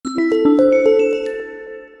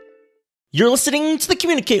You're listening to the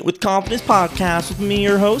Communicate with Confidence podcast with me,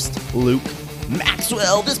 your host, Luke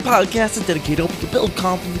Maxwell. This podcast is dedicated to build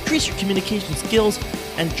confidence, increase your communication skills,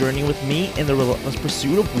 and journey with me in the relentless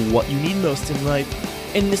pursuit of what you need most in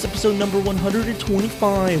life. In this episode number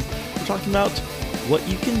 125, we're talking about what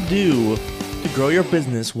you can do to grow your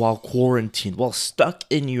business while quarantined, while stuck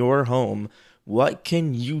in your home. What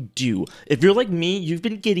can you do? If you're like me, you've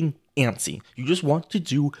been getting antsy. You just want to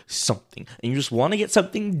do something, and you just want to get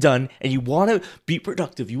something done, and you want to be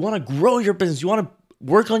productive. You want to grow your business. You want to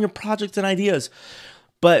work on your projects and ideas,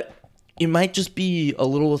 but you might just be a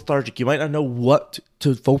little lethargic. You might not know what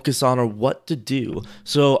to focus on or what to do.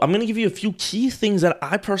 So I'm going to give you a few key things that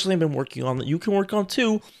I personally have been working on that you can work on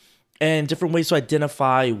too, and different ways to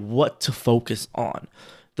identify what to focus on.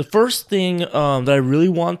 The first thing that I really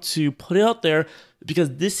want to put out there,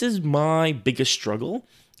 because this is my biggest struggle,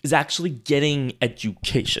 is actually getting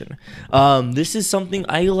education. This is something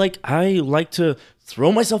I like. I like to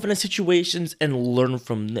throw myself into situations and learn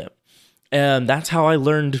from them. And that's how I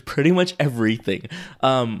learned pretty much everything.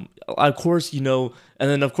 Of course, and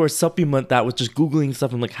then of course supplement that with just Googling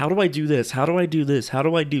stuff. I'm like, how do I do this? How do I do this? How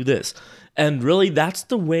do I do this? And really, that's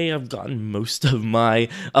the way I've gotten most of how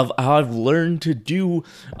I've learned to do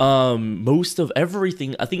most of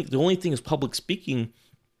everything. I think the only thing is public speaking.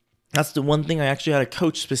 That's the one thing I actually had a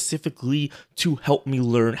coach specifically to help me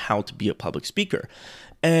learn how to be a public speaker.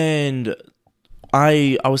 And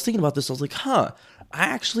I was thinking about this. I was like, I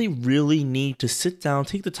actually really need to sit down,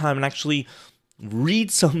 take the time, and actually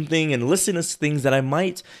read something and listen to things that it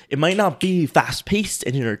might not be fast-paced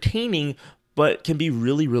and entertaining, but can be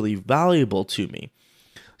really, really valuable to me.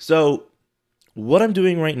 So what I'm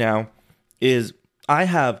doing right now is I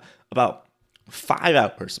have about 5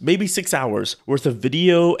 hours, maybe 6 hours worth of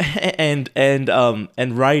video and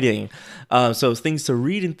writing. So things to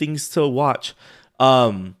read and things to watch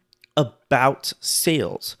about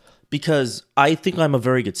sales, because I think I'm a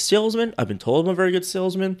very good salesman. I've been told I'm a very good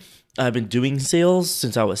salesman. I've been doing sales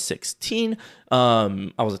since I was 16.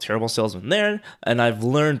 I was a terrible salesman there, and I've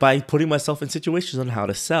learned by putting myself in situations on how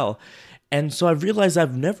to sell. And so I've realized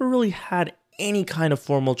I've never really had any kind of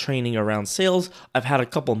formal training around sales. I've had a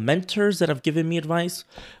couple mentors that have given me advice,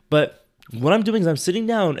 but what I'm doing is I'm sitting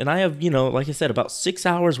down and I have, like I said, about 6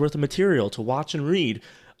 hours worth of material to watch and read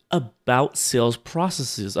about sales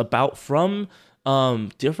processes, from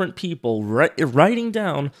different people, writing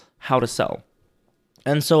down how to sell.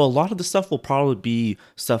 And so a lot of the stuff will probably be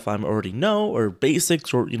stuff I already know, or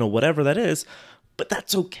basics, or whatever that is, but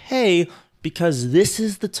that's okay, because this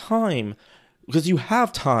is the time, because you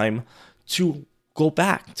have time to go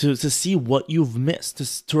back to see what you've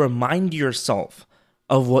missed, to remind yourself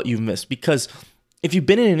of what you've missed. Because if you've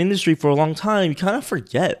been in an industry for a long time, you kind of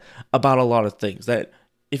forget about a lot of things that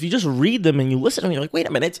if you just read them and you listen to them, you're like, wait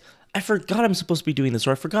a minute, I forgot I'm supposed to be doing this,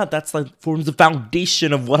 or I forgot that's forms the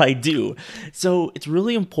foundation of what I do. So it's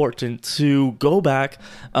really important to go back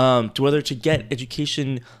to whether to get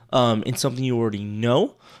education in something you already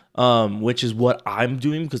know, which is what I'm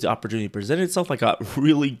doing because the opportunity presented itself. I got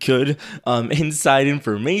really good inside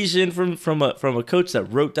information from a coach that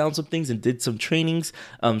wrote down some things and did some trainings,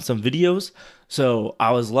 some videos. So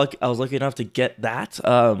I was lucky enough to get that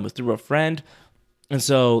through a friend. And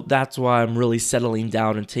so that's why I'm really settling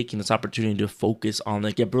down and taking this opportunity to focus on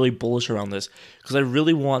it, get really bullish around this, because I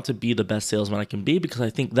really want to be the best salesman I can be, because I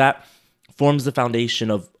think that forms the foundation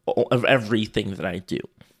of everything that I do.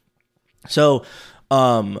 So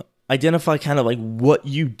identify kind of like what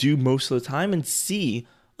you do most of the time and see,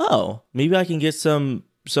 maybe I can get some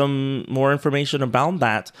more information about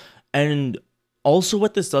that. And also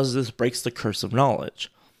what this does is this breaks the curse of knowledge.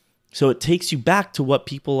 So it takes you back to what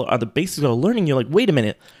people are the basics of learning. You're like, wait a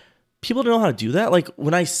minute, people don't know how to do that. Like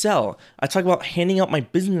when I sell, I talk about handing out my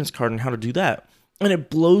business card and how to do that. And it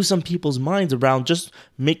blows some people's minds around just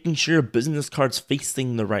making sure your business card's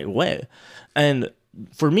facing the right way. And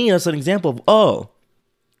for me, that's an example of,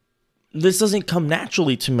 this doesn't come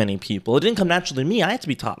naturally to many people. It didn't come naturally to me. I had to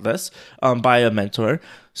be taught this by a mentor.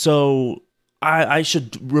 So I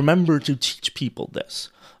should remember to teach people this.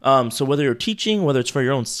 So whether you're teaching, whether it's for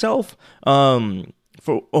your own self, so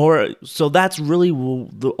that's really a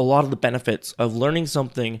lot of the benefits of learning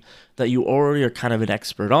something that you already are kind of an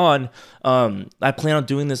expert on. I plan on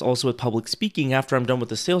doing this also with public speaking. After I'm done with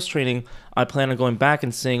the sales training, I plan on going back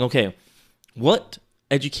and saying, okay, what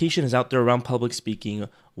education is out there around public speaking?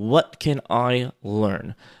 What can I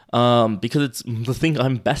learn? Because it's the thing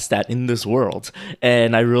I'm best at in this world,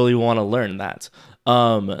 and I really want to learn that.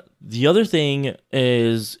 The other thing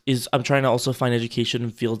is I'm trying to also find education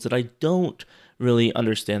in fields that I don't really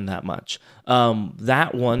understand that much.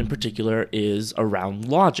 That one in particular is around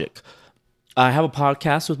logic. I have a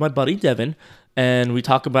podcast with my buddy Devin, and we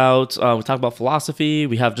talk about philosophy.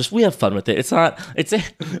 We have fun with it. It's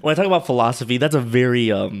when I talk about philosophy, that's a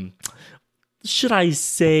very should I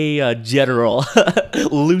say general,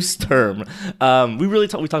 loose term. We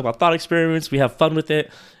talk about thought experiments. We have fun with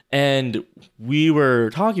it, and we're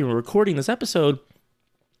recording this episode,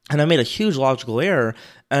 and I made a huge logical error,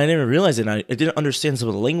 and I didn't realize it. And I didn't understand some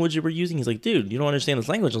of the language you were using. He's like, dude, you don't understand this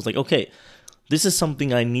language. I was like, okay, this is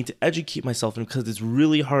something I need to educate myself in because it's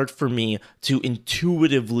really hard for me to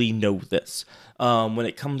intuitively know this. When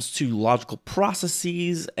it comes to logical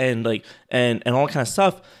processes and and all kind of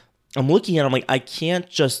stuff, I'm looking at it, I'm like, I can't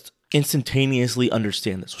just instantaneously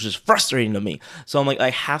understand this, which is frustrating to me. So I'm like,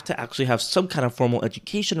 I have to actually have some kind of formal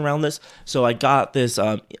education around this. So I got this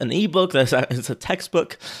an ebook it's a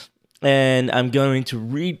textbook, and I'm going to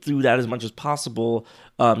read through that as much as possible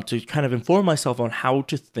to kind of inform myself on how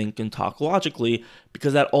to think and talk logically,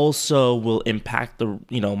 because that also will impact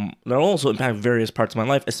that'll also impact various parts of my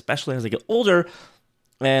life, especially as I get older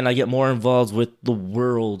and I get more involved with the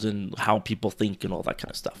world and how people think and all that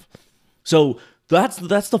kind of stuff. So that's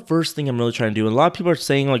the first thing I'm really trying to do. And a lot of people are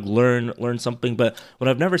saying like learn something, but what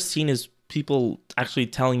I've never seen is people actually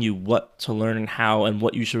telling you what to learn and how and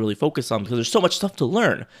what you should really focus on, because there's so much stuff to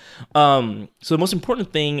learn. So the most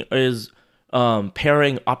important thing is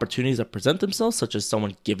pairing opportunities that present themselves, such as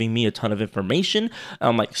someone giving me a ton of information.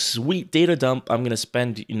 Like sweet data dump. I'm gonna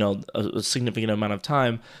spend a significant amount of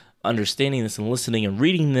time understanding this and listening and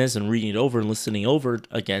reading this and reading it over and listening over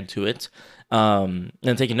again to it, and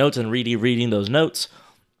taking notes and reading those notes.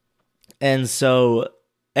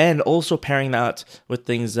 And also pairing that with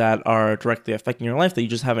things that are directly affecting your life that you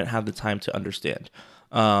just haven't had the time to understand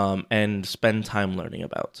and spend time learning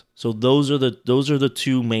about. So those are the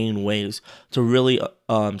two main ways to really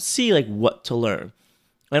see like what to learn.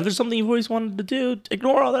 And if there's something you've always wanted to do,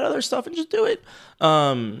 ignore all that other stuff and just do it.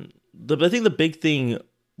 I think the big thing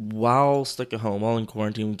while stuck at home, while in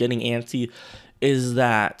quarantine, getting antsy, is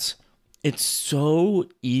that it's so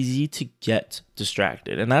easy to get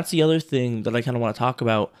distracted. And that's the other thing that I kind of want to talk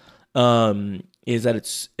about, is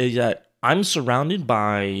that I'm surrounded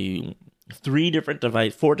by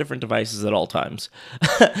four different devices at all times.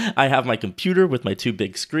 I have my computer with my two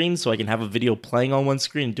big screens, so I can have a video playing on one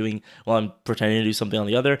screen while I'm pretending to do something on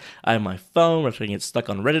the other. I have my phone, which I can get stuck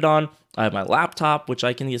on Reddit on. I have my laptop, which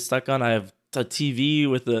I can get stuck on. I have a TV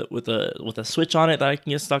with a switch on it that I can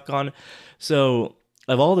get stuck on. So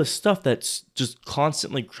I have all this stuff that's just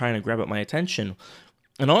constantly trying to grab at my attention.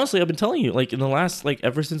 And honestly, I've been telling you, like in the last,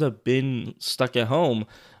 ever since I've been stuck at home,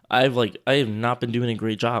 I have not been doing a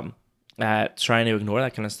great job at trying to ignore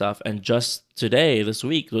that kind of stuff. And just this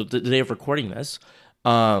week, the day of recording this,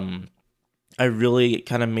 I really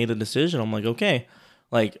kind of made a decision. I'm like, okay,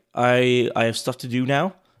 I have stuff to do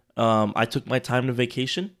now. I took my time to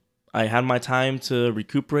vacation. I had my time to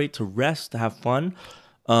recuperate, to rest, to have fun.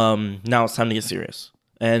 Now it's time to get serious.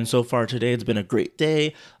 And so far today, it's been a great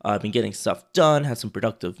day. I've been getting stuff done, had some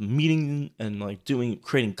productive meetings, and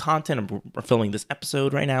creating content. I'm filming this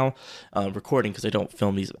episode right now, recording, because I don't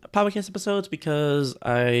film these podcast episodes because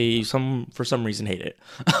for some reason hate it.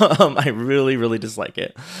 I really, really dislike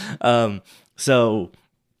it. So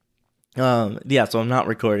I'm not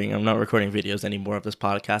recording videos anymore of this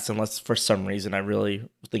podcast unless for some reason I really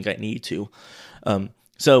think I need to.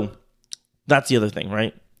 So that's the other thing,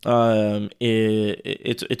 right?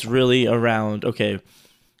 It's really around, okay,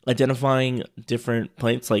 identifying different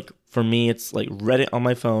points. Like for me, it's like Reddit on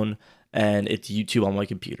my phone and it's YouTube on my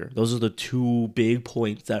computer. Those are the two big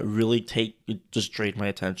points that really just drain my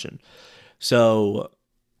attention. So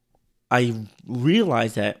I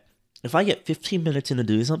realized that if I get 15 minutes into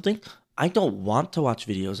doing something, I don't want to watch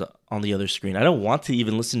videos on the other screen. I don't want to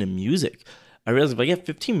even listen to music. I realize if I get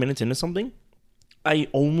 15 minutes into something, I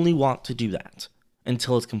only want to do that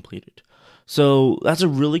until it's completed. So that's a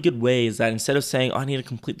really good way, is that instead of saying, oh, I need to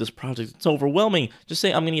complete this project, it's overwhelming, just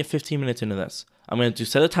say, I'm going to get 15 minutes into this. I'm going to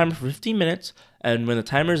set a timer for 15 minutes, and when the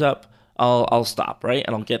timer's up, I'll stop, right?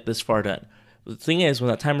 And I'll get this far done. The thing is, when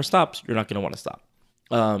that timer stops, you're not going to want to stop.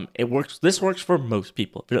 It works. This works for most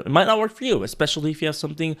people. It might not work for you, especially if you have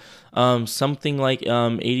something like ADD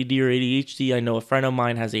or ADHD. I know a friend of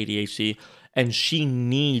mine has ADHD, and she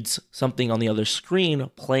needs something on the other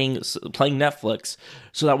screen playing Netflix,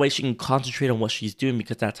 so that way she can concentrate on what she's doing,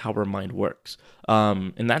 because that's how her mind works.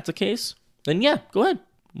 And that's the case, then yeah, go ahead,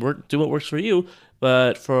 do what works for you.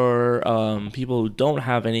 But for people who don't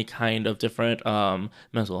have any kind of different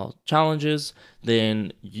mental health challenges,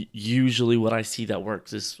 then usually what I see that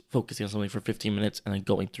works is focusing on something for 15 minutes and then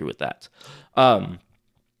going through with that. The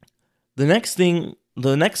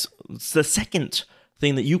second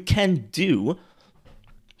thing that you can do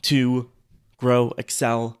to grow,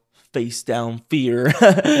 excel, face down fear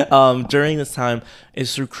during this time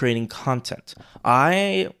is through creating content.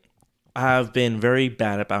 I have been very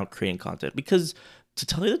bad about creating content because, to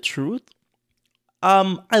tell you the truth,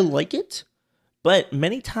 I like it, but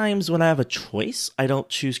many times when I have a choice, I don't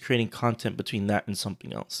choose creating content between that and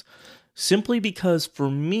something else. Simply because for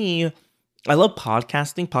me, I love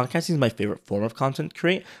podcasting. Podcasting is my favorite form of content to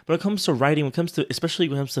create. But when it comes to writing, especially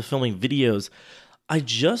when it comes to filming videos, I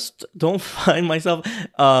just don't find myself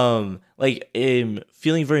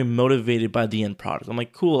feeling very motivated by the end product. I'm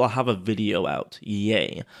like, cool, I'll have a video out,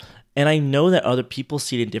 yay. And I know that other people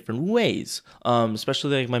see it in different ways,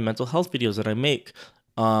 especially like my mental health videos that I make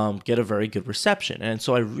get a very good reception. And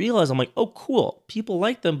so I realize, I'm like, oh, cool, people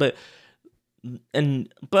like them, but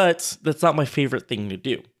that's not my favorite thing to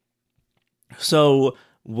do. So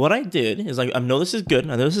what I did is I know this is good,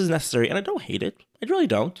 I know this is necessary, and I don't hate it. I really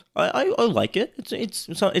don't. I like it.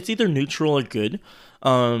 It's either neutral or good.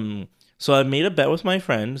 So I made a bet with my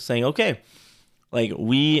friend saying, okay, like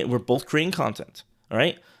we're both creating content, all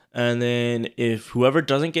right? And then if whoever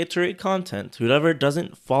doesn't get to create content, whoever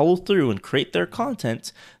doesn't follow through and create their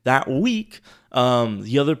content that week,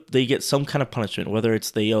 they get some kind of punishment, whether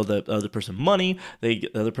it's they owe the other person money,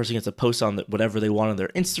 the other person gets a post on whatever they want on their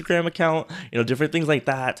Instagram account, different things like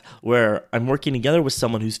that, where I'm working together with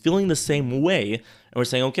someone who's feeling the same way, and we're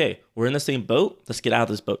saying, okay, we're in the same boat, let's get out of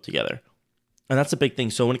this boat together. And that's a big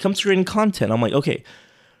thing. So when it comes to creating content, I'm like, okay,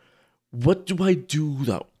 what do I do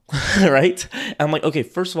though? Right? And I'm like, okay,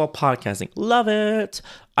 first of all, podcasting, love it.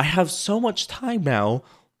 I have so much time now.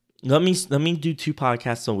 Let me do 2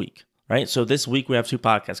 podcasts a week, right? So this week we have 2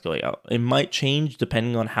 podcasts going out. It might change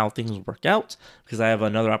depending on how things work out, because I have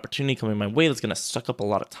another opportunity coming my way that's going to suck up a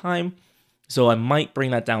lot of time. So I might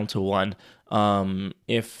bring that down to 1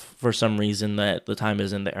 if for some reason that the time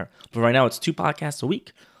isn't there. But right now it's 2 podcasts a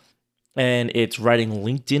week, and it's writing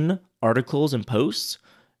LinkedIn articles and posts,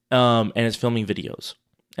 and it's filming videos.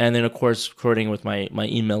 And then, of course, recording with my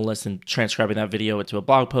email list and transcribing that video into a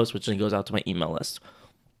blog post, which then goes out to my email list.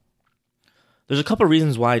 There's a couple of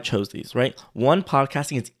reasons why I chose these, right? One,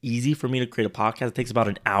 podcasting, it's easy for me to create a podcast. It takes about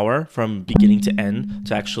an hour from beginning to end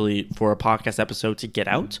to actually, for a podcast episode to get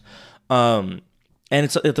out. And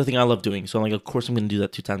it's the thing I love doing. So I'm like, of course, I'm going to do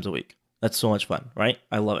that 2 times a week. That's so much fun, right?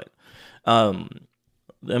 I love it. And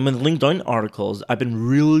with LinkedIn articles, I've been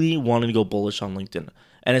really wanting to go bullish on LinkedIn.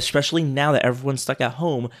 And especially now that everyone's stuck at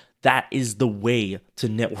home, that is the way to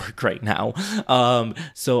network right now.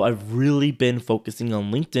 So I've really been focusing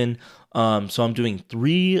on LinkedIn. So I'm doing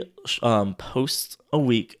 3 posts a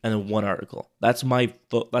week and then 1 article. That's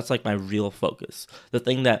like my real focus. The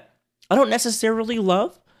thing that I don't necessarily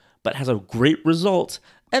love, but has a great result,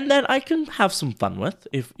 and that I can have some fun with,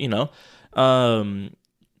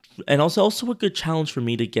 and also a good challenge for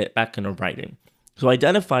me to get back into writing. So I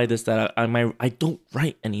identified this, that I don't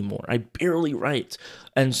write anymore. I barely write.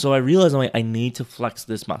 And so I realized I need to flex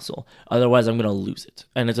this muscle. Otherwise, I'm going to lose it.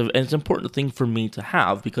 And it's an important thing for me to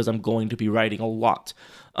have, because I'm going to be writing a lot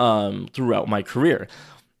throughout my career.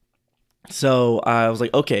 So I was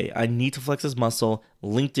like, okay, I need to flex this muscle.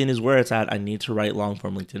 LinkedIn is where it's at. I need to write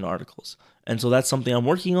long-form LinkedIn articles. And so that's something I'm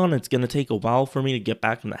working on. It's going to take a while for me to get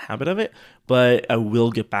back in the habit of it, but I will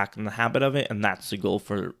get back in the habit of it. And that's the goal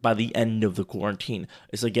for by the end of the quarantine,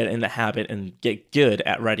 is to get in the habit and get good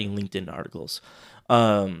at writing LinkedIn articles.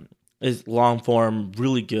 It's long form,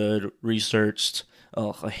 really good, researched.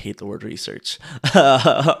 Oh, I hate the word research.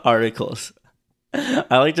 Articles.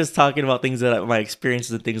 I like just talking about things that my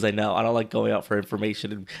experiences and things I know. I don't like going out for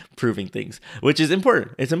information and proving things, which is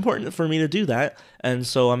important. It's important for me to do that, and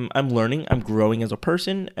so I'm learning. I'm growing as a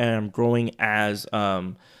person, and I'm growing as I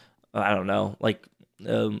don't know,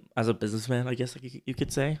 as a businessman. I guess you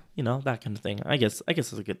could say, that kind of thing. I guess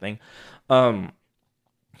it's a good thing.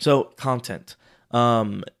 So content.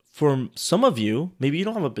 For some of you, maybe you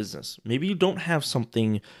don't have a business. Maybe you don't have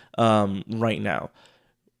something right now.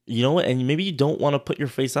 You know what? And maybe you don't want to put your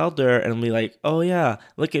face out there and be like, oh yeah,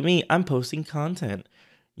 look at me, I'm posting content.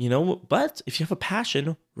 But if you have a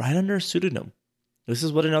passion, write under a pseudonym. This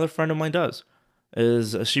is what another friend of mine does.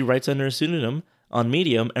 Is she writes under a pseudonym on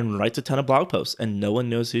Medium and writes a ton of blog posts, and no one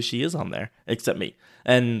knows who she is on there except me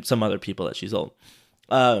and some other people that she's old.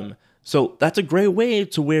 So that's a great way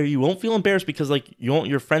to where you won't feel embarrassed, because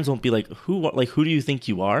your friends won't be like, who do you think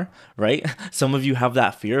you are? Right? Some of you have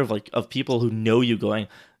that fear of people who know you going,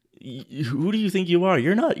 who do you think you are?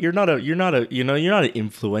 You're not an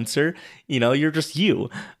influencer. You're just you.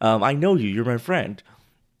 I know you. You're my friend.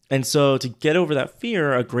 And so to get over that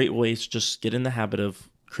fear, a great way is just get in the habit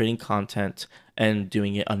of creating content and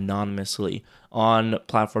doing it anonymously on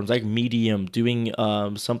platforms like Medium, doing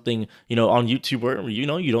something, on YouTube where you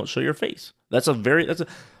don't show your face. That's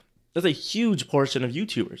a huge portion of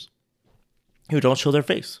YouTubers who don't show their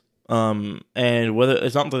face. And whether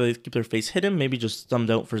it's not that they keep their face hidden, maybe just some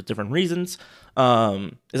don't for different reasons.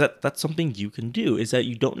 Is that's something you can do? Is that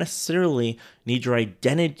you don't necessarily need your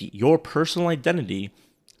identity, your personal identity,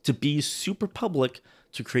 to be super public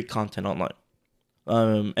to create content online.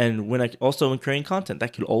 And when creating content,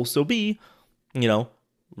 that could also be,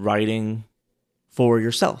 writing for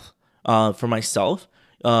yourself. For myself,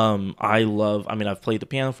 I've played the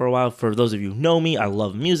piano for a while. For those of you who know me, I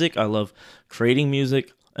love music. I love creating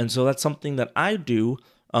music. And so that's something that I do.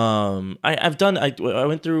 I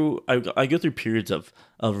go through periods of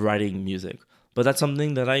writing music, but that's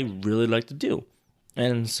something that I really like to do.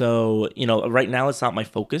 And so, right now it's not my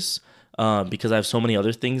focus, because I have so many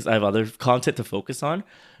other things. I have other content to focus on,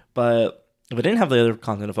 but if I didn't have the other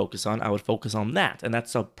content to focus on, I would focus on that. And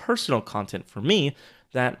that's a personal content for me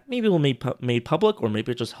that maybe will be made public, or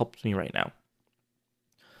maybe it just helps me right now.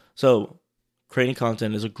 So creating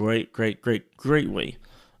content is a great, great, great, great way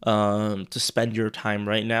to spend your time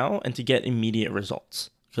right now and to get immediate results,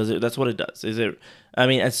 because that's what it does.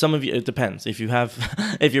 As some of you, it depends. If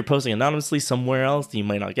you're posting anonymously somewhere else, you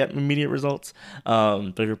might not get immediate results.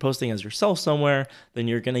 But if you're posting as yourself somewhere, then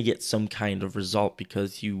you're gonna get some kind of result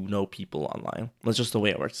because you know people online. That's just the way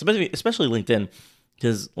it works, especially LinkedIn,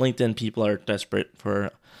 because LinkedIn people are desperate for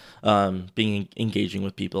being engaging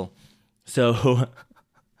with people. So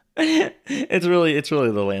it's really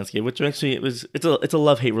the landscape, which actually it's a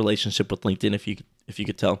love-hate relationship with LinkedIn, if you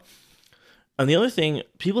could tell. And the other thing,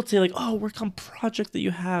 people say like, "Oh, work on project that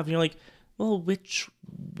you have," and you're like, "Well, which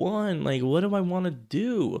one? Like, what do I want to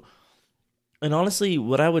do?" And honestly,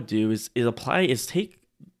 what I would do is take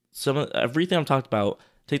some of everything I've talked about,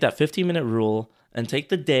 take that 15-minute rule, and take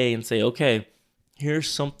the day and say, "Okay, here's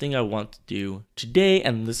something I want to do today,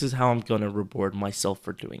 and this is how I'm gonna reward myself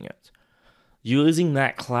for doing it." Using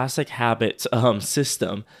that classic habit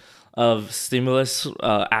system of stimulus,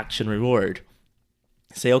 action, reward.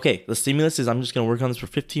 Say, okay, the stimulus is I'm just going to work on this for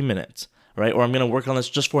 15 minutes, right? Or I'm going to work on this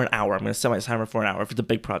just for an hour. I'm going to set my timer for an hour if it's a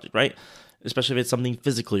big project, right? Especially if it's something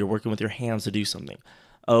physical, you're working with your hands to do something.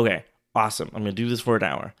 Okay, awesome. I'm going to do this for an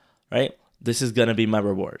hour, right? This is going to be my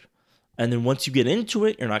reward. And then once you get into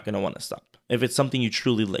it, you're not going to want to stop. If it's something you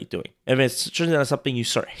truly like doing. If it's turns out something you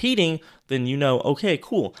start hating, then okay,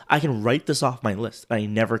 cool. I can write this off my list. I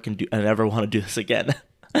never want to do this again.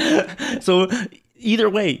 So either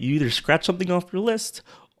way, you either scratch something off your list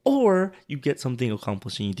or you get something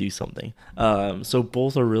accomplished and you do something. So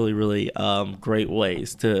both are really, really great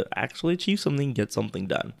ways to actually achieve something, get something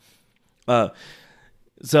done. So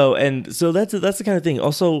that's the kind of thing.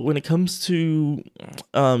 Also, when it comes to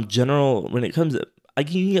I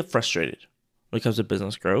can get frustrated when it comes to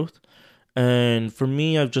business growth. And for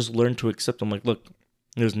me, I've just learned to accept. I'm like, look,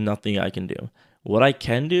 there's nothing I can do. What I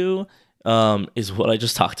can do is what I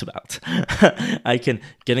just talked about. I can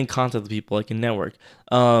get in contact with people. I can network.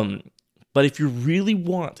 But if you're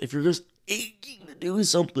just aching to do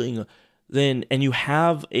something, then if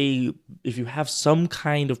you have some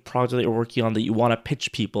kind of project that you're working on that you want to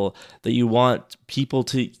pitch people, that you want people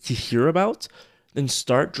to hear about, then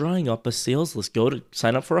start drawing up a sales list.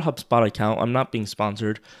 Sign up for a HubSpot account. I'm not being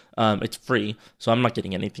sponsored. It's free, so I'm not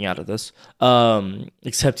getting anything out of this,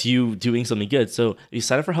 except you doing something good. So if you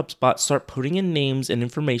sign up for HubSpot, start putting in names and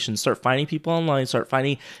information, start finding people online, start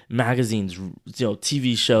finding magazines,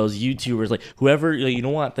 TV shows, YouTubers, like whoever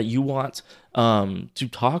that you want to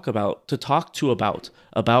talk to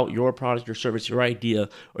about your product, your service, your idea,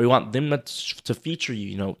 or you want them to feature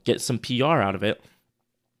you, get some PR out of it.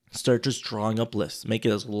 Start just drawing up lists. Make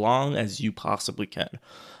it as long as you possibly can.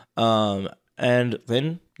 And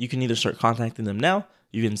then you can either start contacting them now.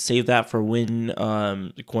 You can save that for when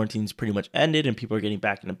the quarantine's pretty much ended and people are getting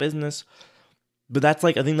back into business. But I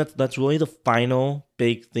think that's really the final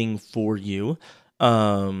big thing for you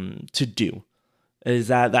to do.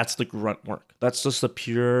 That's the grunt work. That's just the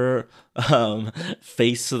pure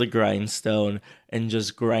face to the grindstone and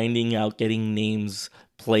just grinding out, getting names,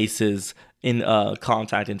 places, in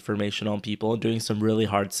contact information on people and doing some really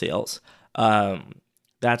hard sales.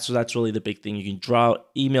 That's really the big thing. You can draw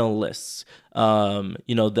email lists.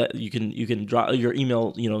 That you can draw your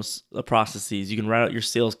email, processes. You can write out your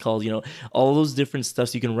sales calls. All those different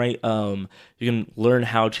stuffs. You can write. You can learn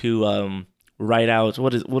how to write out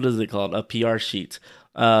what is it called, a PR sheet.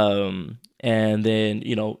 And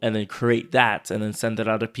then create that and then send it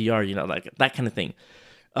out to PR. Like that kind of thing.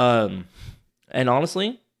 And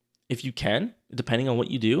honestly, if you can, depending on what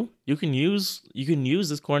you do, you can use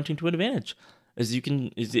this quarantine to advantage. As you can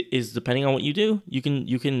is depending on what you do, you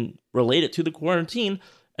can relate it to the quarantine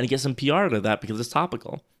and get some PR out of that because it's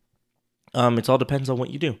topical. It all depends on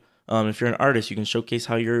what you do. If you're an artist, you can showcase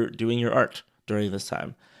how you're doing your art during this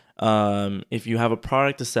time. If you have a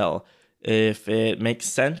product to sell, if it makes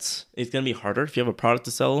sense, it's gonna be harder. If you have a product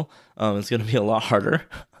to sell, it's gonna be a lot harder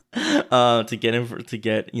to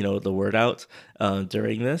get the word out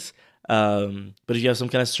during this. But if you have some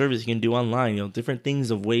kind of service you can do online, different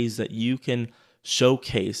things of ways that you can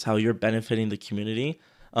showcase how you're benefiting the community,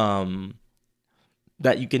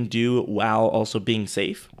 that you can do while also being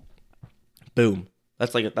safe. Boom.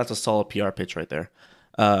 That's a solid PR pitch right there.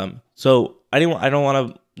 So I don't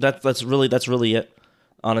want to. That's really it.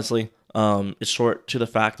 Honestly, it's short to the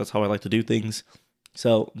fact. That's how I like to do things.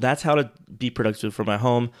 So that's how to be productive from my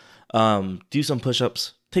home. Do some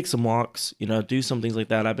push-ups, take some walks. Do some things like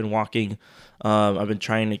that. I've been walking. I've been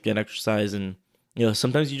trying to get exercise, and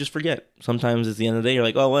sometimes you just forget. Sometimes it's the end of the day. You're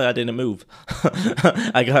like, oh well, I didn't move.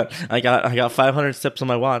 I got 500 steps on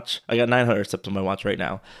my watch. I got 900 steps on my watch right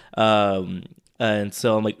now. And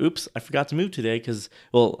so I'm like, oops, I forgot to move today because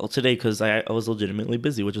I was legitimately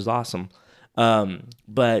busy, which is awesome.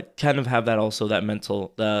 But kind of have that also, that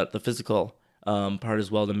mental, the physical part as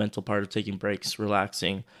well, the mental part of taking breaks,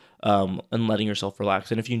 relaxing, and letting yourself relax.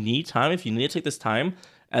 And if you need to take this time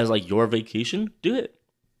as like your vacation, do it.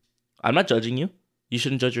 I'm not judging you. You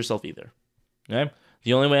shouldn't judge yourself either. Okay?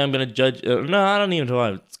 The only way I'm going to judge, no, I don't even know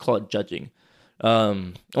why it's called judging.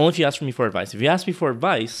 Only if you ask me for advice. If you ask me for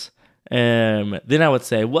advice, then I would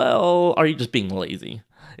say, well, are you just being lazy?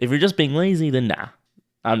 If you're just being lazy, then nah,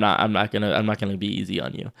 I'm not gonna be easy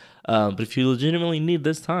on you. But if you legitimately need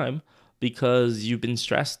this time because you've been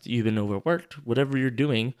stressed, you've been overworked, whatever you're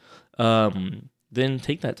doing, then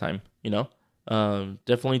take that time.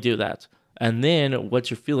 Definitely do that. And then once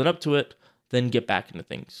you're feeling up to it, then get back into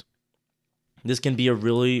things. This can be a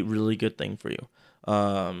really, really good thing for you.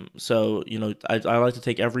 So I like to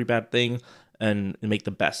take every bad thing and make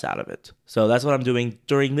the best out of it. So that's what I'm doing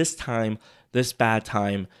during this time. This bad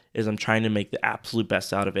time is I'm trying to make the absolute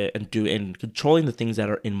best out of it and controlling the things that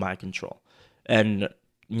are in my control, and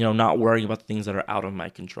not worrying about the things that are out of my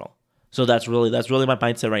control. So that's really my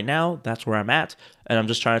mindset right now. That's where I'm at, and I'm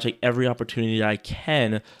just trying to take every opportunity that I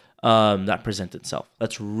can that presents itself.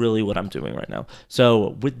 That's really what I'm doing right now. So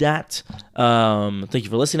with that, thank you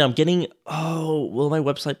for listening. Will my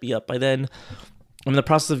website be up by then? I'm in the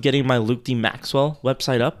process of getting my Luke D. Maxwell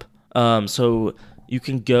website up. So you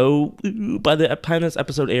can go by the time this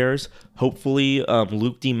episode airs. Hopefully,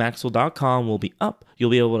 LukeDMaxwell.com will be up.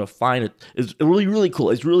 You'll be able to find it. It's really, really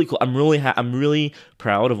cool. It's really cool. I'm really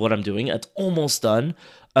proud of what I'm doing. It's almost done.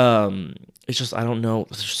 It's just, I don't know.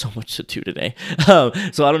 There's so much to do today. So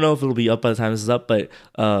I don't know if it'll be up by the time this is up, but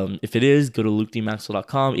if it is, go to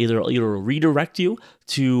LukeDMaxwell.com. Either redirect you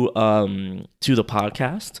to the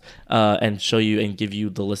podcast and show you and give you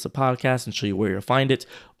the list of podcasts and show you where you'll find it,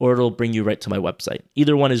 or it'll bring you right to my website.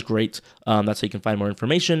 Either one is great. That's how you can find more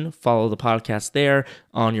information. Follow the podcast there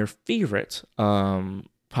on your favorite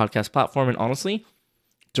podcast platform. And honestly,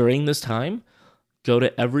 during this time, go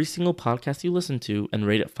to every single podcast you listen to and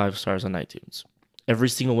rate it 5 stars on iTunes. Every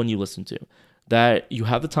single one you listen to. That you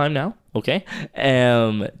have the time now, okay?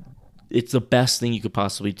 It's the best thing you could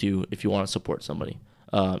possibly do if you want to support somebody.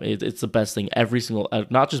 It's the best thing. Every single,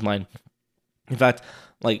 not just mine. In fact,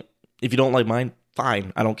 like, if you don't like mine,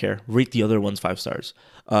 fine. I don't care. Rate the other ones 5 stars.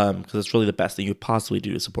 Because it's really the best thing you could possibly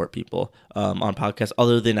do to support people on podcasts,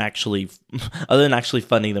 other than actually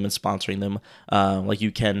funding them and sponsoring them. Like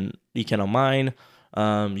you can on mine.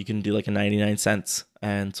 You can do like a 99 cents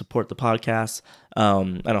and support the podcast.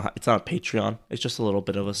 It's not a Patreon. It's just a little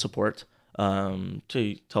bit of a support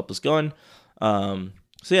to help us going.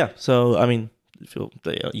 So I mean,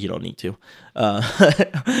 you don't need to. But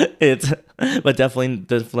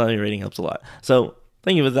definitely rating helps a lot. So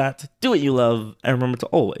thank you for that. Do what you love, and remember to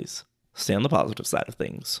always stay on the positive side of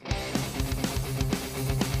things.